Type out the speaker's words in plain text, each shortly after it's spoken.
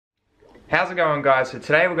How's it going, guys? So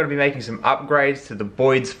today we're going to be making some upgrades to the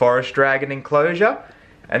Boyd's Forest Dragon enclosure.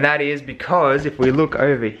 And that is because if we look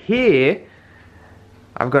over here,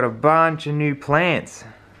 I've got a bunch of new plants.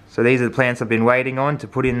 So these are the plants I've been waiting on to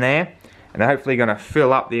put in there. And they're hopefully going to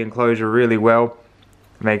fill up the enclosure really well.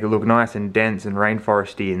 Make it look nice and dense and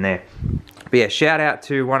rainforesty in there. But yeah, shout out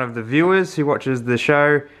to one of the viewers who watches the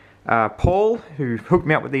show, Paul, who hooked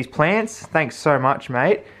me up with these plants. Thanks so much,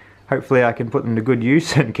 mate. Hopefully I can put them to good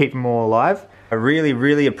use and keep them all alive. I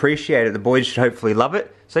really appreciate it. The boys should hopefully love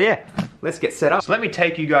it. So yeah, let's get set up. So let me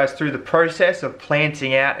take you guys through the process of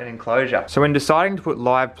planting out an enclosure. So when deciding to put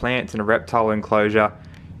live plants in a reptile enclosure,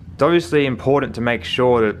 it's obviously important to make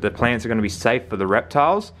sure that the plants are going to be safe for the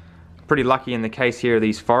reptiles. Pretty lucky in the case here of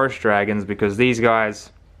these forest dragons because these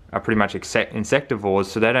guys are pretty much insectivores,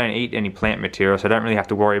 so they don't eat any plant material, so I don't really have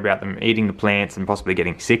to worry about them eating the plants and possibly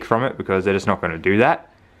getting sick from it because they're just not going to do that.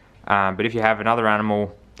 But if you have another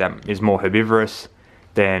animal that is more herbivorous,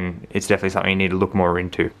 then it's definitely something you need to look more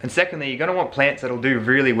into. And secondly, you're going to want plants that'll do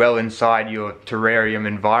really well inside your terrarium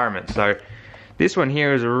environment. So this one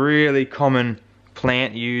here is a really common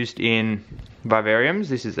plant used in vivariums.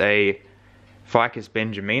 This is a Ficus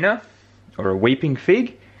benjamina, or a weeping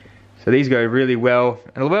fig. So these go really well,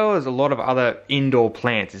 and as well as a lot of other indoor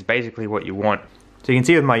plants is basically what you want. So you can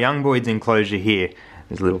see with my young Boyd's enclosure here,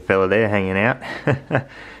 there's a little fella there hanging out.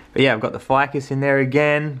 But yeah, I've got the ficus in there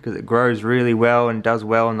again because it grows really well and does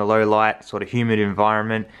well in the low light, sort of humid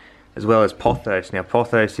environment, as well as pothos. Now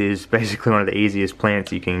pothos is basically one of the easiest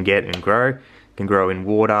plants you can get and grow. It can grow in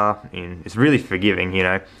water, it's really forgiving, you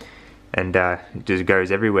know, and it just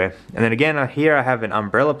goes everywhere. And then again, here I have an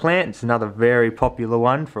umbrella plant. It's another very popular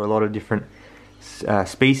one for a lot of different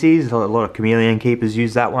species. A lot of chameleon keepers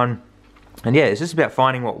use that one. And yeah, it's just about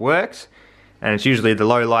finding what works. And it's usually the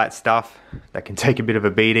low light stuff that can take a bit of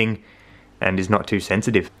a beating and is not too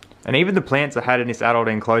sensitive. And even the plants I had in this adult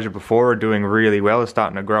enclosure before are doing really well, are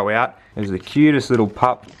starting to grow out. There's the cutest little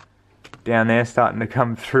pup down there starting to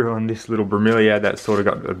come through on this little bromeliad that sort of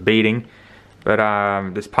got a beating. But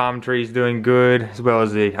this palm tree is doing good, as well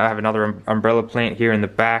as I have another umbrella plant here in the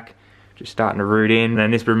back, just starting to root in.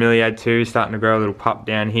 And this bromeliad too, starting to grow a little pup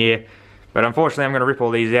down here. But unfortunately I'm going to rip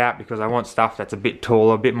all these out because I want stuff that's a bit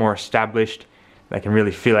taller, a bit more established. They can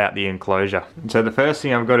really fill out the enclosure. And so the first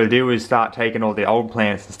thing I've got to do is start taking all the old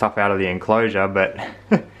plants and stuff out of the enclosure, but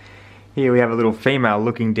here we have a little female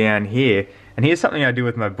looking down here. And here's something I do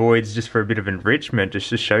with my Boyds just for a bit of enrichment, just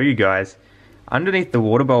to show you guys. Underneath the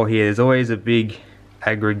water bowl here, there's always a big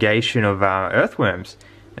aggregation of earthworms.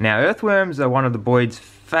 And now earthworms are one of the Boyd's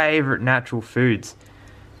favourite natural foods.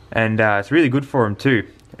 And it's really good for them too.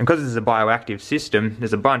 And because this is a bioactive system,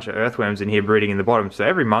 there's a bunch of earthworms in here breeding in the bottom. So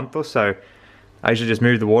every month or so, I usually just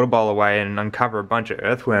move the water bowl away and uncover a bunch of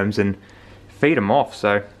earthworms and feed them off.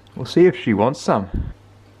 So we'll see if she wants some.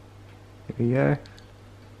 Here we go.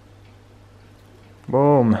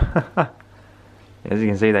 Boom. As you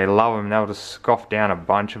can see, they love them. They'll just scoff down a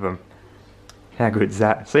bunch of them. How good is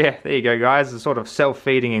that? So yeah, there you go, guys. It's a sort of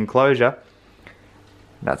self-feeding enclosure.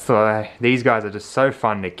 That's why these guys are just so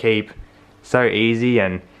fun to keep. So easy,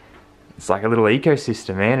 and it's like a little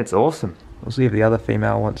ecosystem, man. It's awesome. We'll see if the other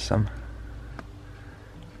female wants some.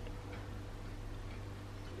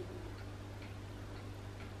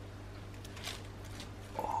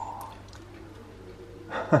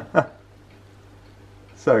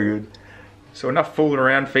 So good. So enough fooling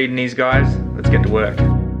around feeding these guys. Let's get to work.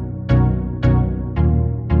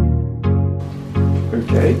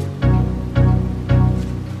 Okay.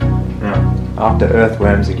 Now, after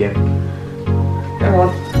earthworms again. Come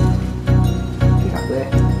on. Get up there.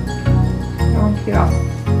 Come on, get up.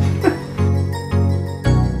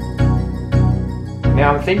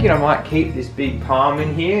 Now I'm thinking I might keep this big palm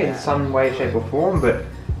in here in some way, shape or form, but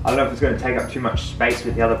I don't know if it's going to take up too much space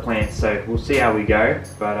with the other plants, so we'll see how we go.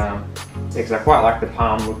 But yeah, because I quite like the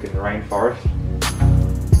palm look in the rainforest.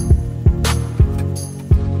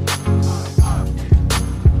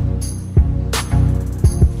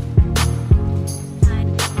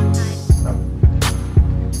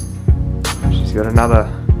 She's got another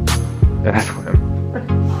earthworm.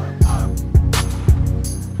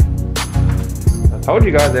 I told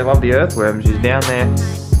you guys they love the earthworms. She's down there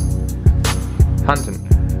hunting.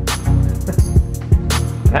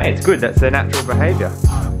 Hey, it's good, that's their natural behaviour.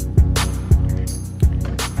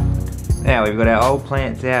 Now we've got our old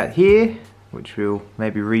plants out here, which we'll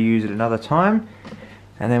maybe reuse at another time.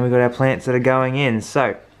 And then we've got our plants that are going in.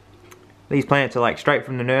 So, these plants are like straight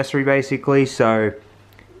from the nursery basically, so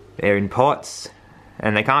they're in pots.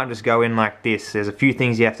 And they can't just go in like this. There's a few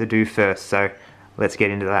things you have to do first, so let's get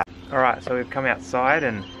into that. Alright, so we've come outside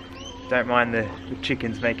and don't mind the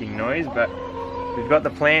chickens making noise, but we've got the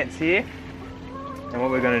plants here, and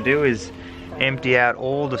what we're going to do is empty out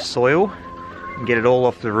all the soil and get it all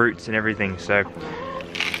off the roots and everything. So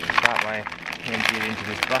start by emptying it into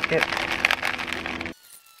this bucket.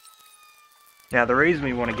 Now the reason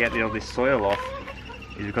we want to get all this soil off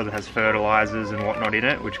is because it has fertilizers and whatnot in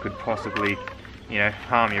it, which could possibly, you know,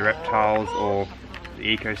 harm your reptiles or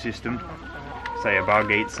the ecosystem. Say a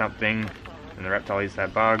bug eats something and the reptile eats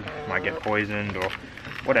that bug, might get poisoned or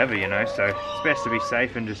whatever, you know, so it's best to be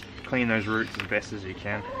safe and just clean those roots as best as you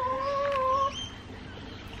can.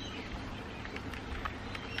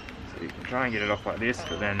 So you can try and get it off like this,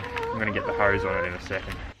 but then I'm going to get the hose on it in a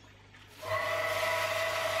second.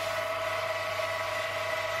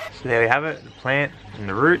 So there we have it, the plant and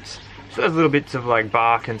the roots. So there's little bits of like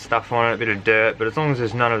bark and stuff on it, a bit of dirt, but as long as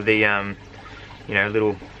there's none of the you know,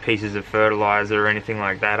 little pieces of fertilizer or anything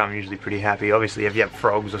like that, I'm usually pretty happy. Obviously if you have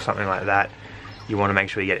frogs or something like that, you want to make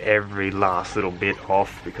sure you get every last little bit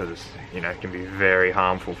off, because it's, you know, it can be very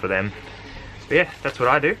harmful for them. But yeah, that's what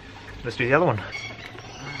I do. Let's do the other one.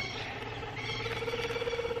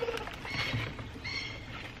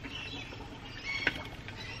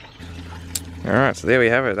 Alright, so there we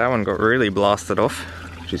have it. That one got really blasted off,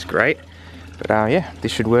 which is great. But yeah,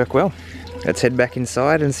 this should work well. Let's head back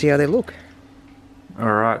inside and see how they look.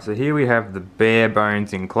 Alright, so here we have the bare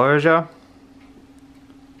bones enclosure.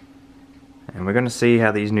 And we're going to see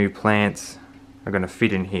how these new plants are going to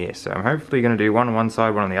fit in here. So I'm hopefully going to do one on one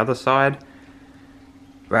side, one on the other side.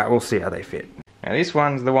 But we'll see how they fit. Now this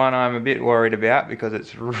one's the one I'm a bit worried about because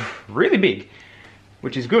it's really big,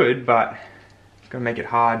 which is good, but it's going to make it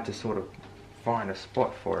hard to sort of find a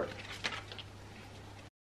spot for it.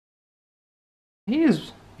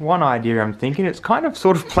 Here's one idea I'm thinking. It's kind of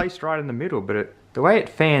sort of placed right in the middle, but the way it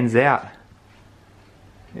fans out,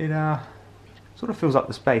 it sort of fills up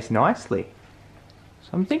the space nicely. So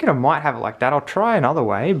I'm thinking I might have it like that. I'll try another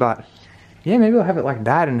way, but yeah, maybe I'll have it like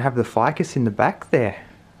that and have the ficus in the back there.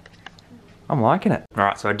 I'm liking it.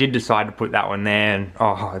 Alright, so I did decide to put that one there, and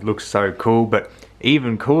oh, it looks so cool, but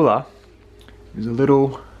even cooler is a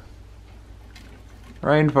little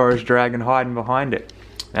rainforest dragon hiding behind it.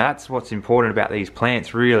 Now that's what's important about these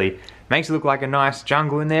plants, really. Makes it look like a nice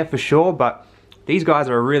jungle in there for sure, but these guys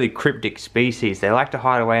are a really cryptic species. They like to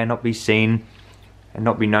hide away and not be seen and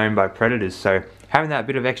not be known by predators, so having that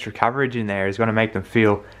bit of extra coverage in there is going to make them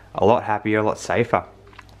feel a lot happier, a lot safer.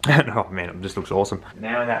 And oh man, it just looks awesome.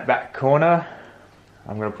 Now in that back corner,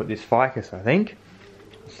 I'm going to put this ficus, I think.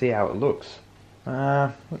 See how it looks.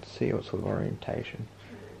 Let's see what sort of orientation.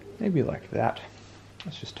 Maybe like that.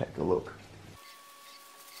 Let's just take a look.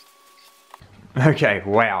 Okay,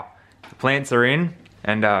 wow. The plants are in,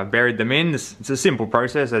 and buried them in. It's a simple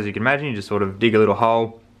process, as you can imagine. You just sort of dig a little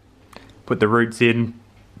hole, put the roots in,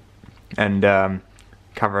 and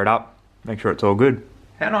cover it up, make sure it's all good.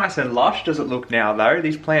 How nice and lush does it look now though?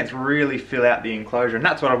 These plants really fill out the enclosure, and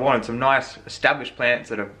that's what I wanted, some nice established plants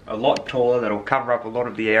that are a lot taller, that'll cover up a lot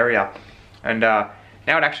of the area. And now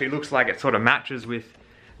it actually looks like it sort of matches with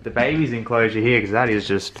the baby's enclosure here, because that is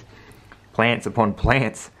just plants upon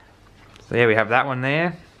plants. So yeah, we have that one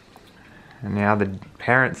there, and now the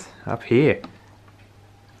parents up here.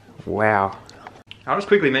 Wow. I'll just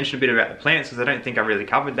quickly mention a bit about the plants, because I don't think I really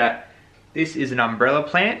covered that. This is an umbrella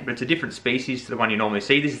plant, but it's a different species to the one you normally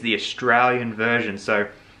see. This is the Australian version, so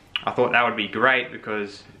I thought that would be great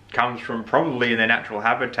because it comes from probably in their natural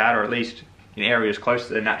habitat, or at least in areas close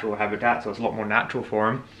to their natural habitat, so it's a lot more natural for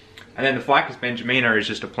them. And then the Ficus benjamina is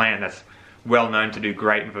just a plant that's well known to do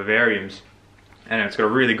great in vivariums, and it's got a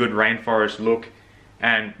really good rainforest look,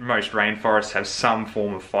 and most rainforests have some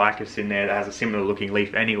form of ficus in there that has a similar looking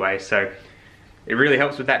leaf anyway, so it really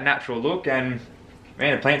helps with that natural look. And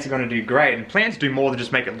man, the plants are going to do great. And plants do more than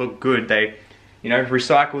just make it look good. They, you know,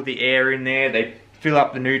 recycle the air in there, they fill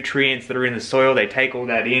up the nutrients that are in the soil, they take all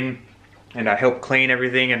that in and help clean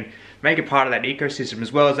everything and make it part of that ecosystem,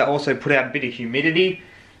 as well as they also put out a bit of humidity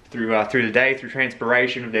through the day, through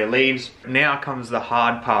transpiration of their leaves. Now comes the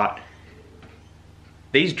hard part.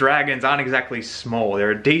 These dragons aren't exactly small.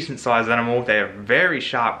 They're a decent sized animal, they have very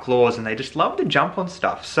sharp claws, and they just love to jump on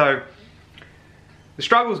stuff. So the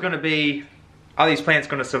struggle is going to be, are these plants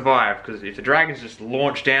going to survive? Because if the dragons just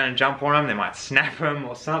launch down and jump on them, they might snap them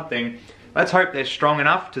or something. Let's hope they're strong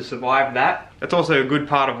enough to survive that. That's also a good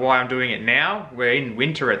part of why I'm doing it now. We're in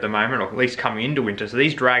winter at the moment, or at least coming into winter, so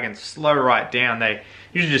these dragons slow right down. They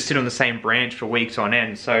usually just sit on the same branch for weeks on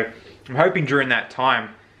end. So I'm hoping during that time,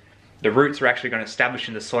 the roots are actually going to establish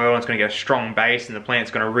in the soil, and it's going to get a strong base, and the plant's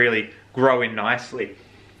going to really grow in nicely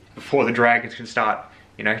before the dragons can start,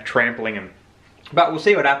 you know, trampling them. But we'll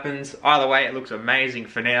see what happens. Either way, it looks amazing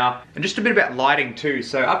for now. And just a bit about lighting too.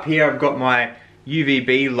 So up here I've got my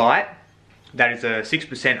UVB light. That is a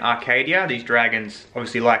 6% Arcadia. These dragons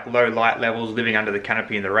obviously like low light levels, living under the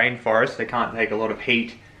canopy in the rainforest. They can't take a lot of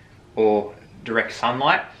heat or direct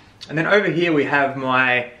sunlight. And then over here we have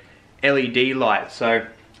my LED light. So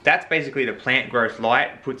that's basically the plant growth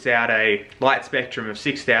light. It puts out a light spectrum of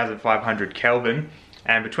 6,500 Kelvin.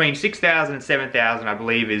 And between 6,000 and 7,000, I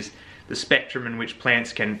believe, is the spectrum in which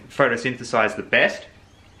plants can photosynthesize the best.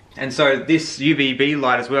 And so this UVB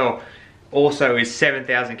light as well also is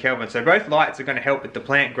 7,000 Kelvin. So both lights are going to help with the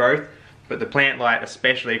plant growth, but the plant light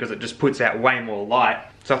especially because it just puts out way more light.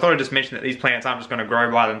 So I thought I'd just mention that these plants aren't just going to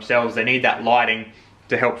grow by themselves. They need that lighting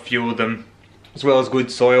to help fuel them, as well as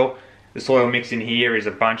good soil. The soil mix in here is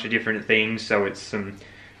a bunch of different things. So it's some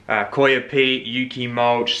coir peat, yuki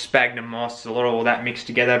mulch, sphagnum moss, a lot of all that mixed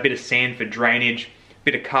together, a bit of sand for drainage, a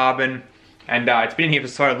bit of carbon. And it's been in here for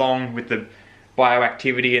so long with the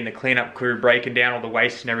bioactivity and the cleanup crew breaking down all the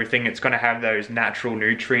waste and everything. It's going to have those natural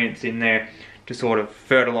nutrients in there to sort of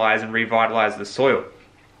fertilize and revitalize the soil.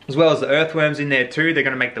 As well as the earthworms in there too. They're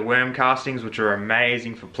going to make the worm castings, which are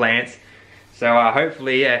amazing for plants. So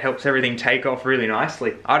hopefully, yeah, it helps everything take off really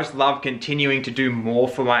nicely. I just love continuing to do more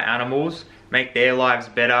for my animals, make their lives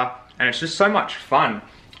better, and it's just so much fun.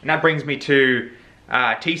 And that brings me to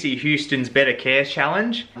TC Houston's Better Care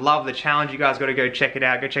Challenge. Love the challenge. You guys got to go check it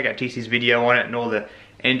out. Go check out TC's video on it and all the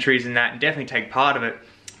entries and that, and definitely take part of it.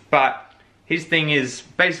 But his thing is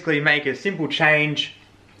basically make a simple change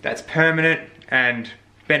that's permanent and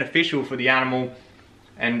beneficial for the animal,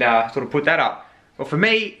 and sort of put that up. Well, for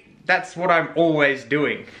me, that's what I'm always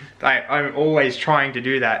doing. I'm always trying to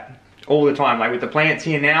do that all the time. Like with the plants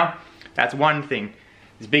here now, that's one thing.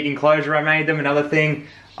 This big enclosure I made them, another thing.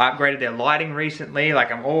 I upgraded their lighting recently.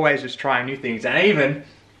 Like I'm always just trying new things. And even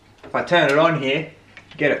if I turn it on here,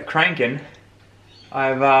 get it cranking,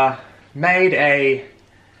 I've made a,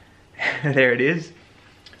 there it is,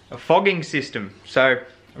 a fogging system. So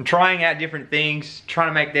I'm trying out different things, trying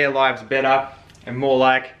to make their lives better and more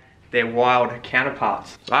like their wild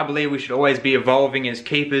counterparts. So I believe we should always be evolving as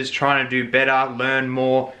keepers, trying to do better, learn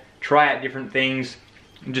more, try out different things,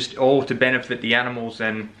 and just all to benefit the animals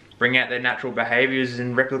and bring out their natural behaviors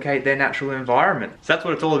and replicate their natural environment. So that's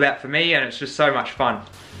what it's all about for me, and it's just so much fun.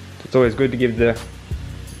 It's always good to give the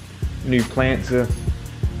new plants a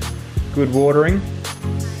good watering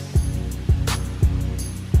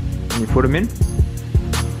when you put them in.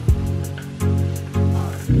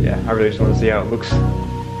 Yeah, I really just want to see how it looks.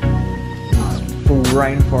 Full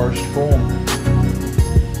rainforest form.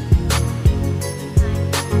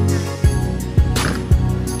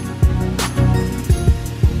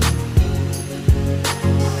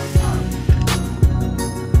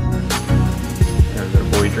 There's a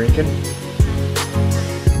boy drinking.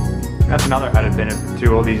 That's another added benefit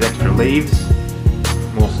too, all these extra leaves.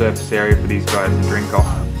 More surface area for these guys to drink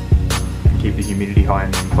off and keep the humidity high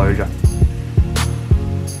in the enclosure.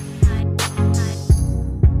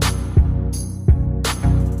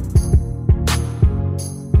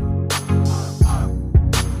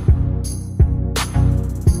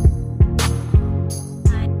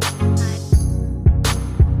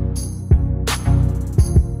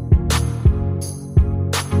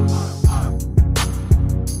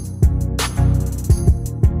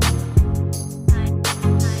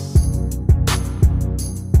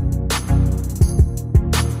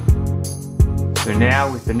 So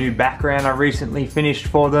now with the new background I recently finished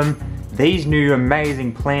for them, these new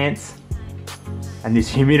amazing plants and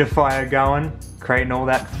this humidifier going, creating all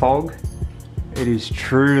that fog, it is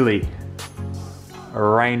truly a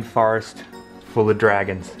rainforest full of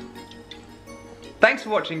dragons. Thanks for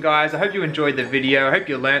watching guys, I hope you enjoyed the video, I hope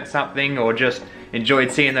you learnt something or just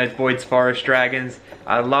enjoyed seeing those Boyd's Forest dragons.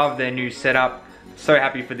 I love their new setup, so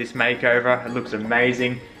happy for this makeover, it looks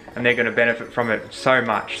amazing and they're going to benefit from it so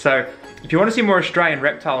much. So if you want to see more Australian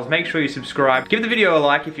reptiles, make sure you subscribe. Give the video a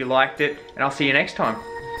like if you liked it, and I'll see you next time.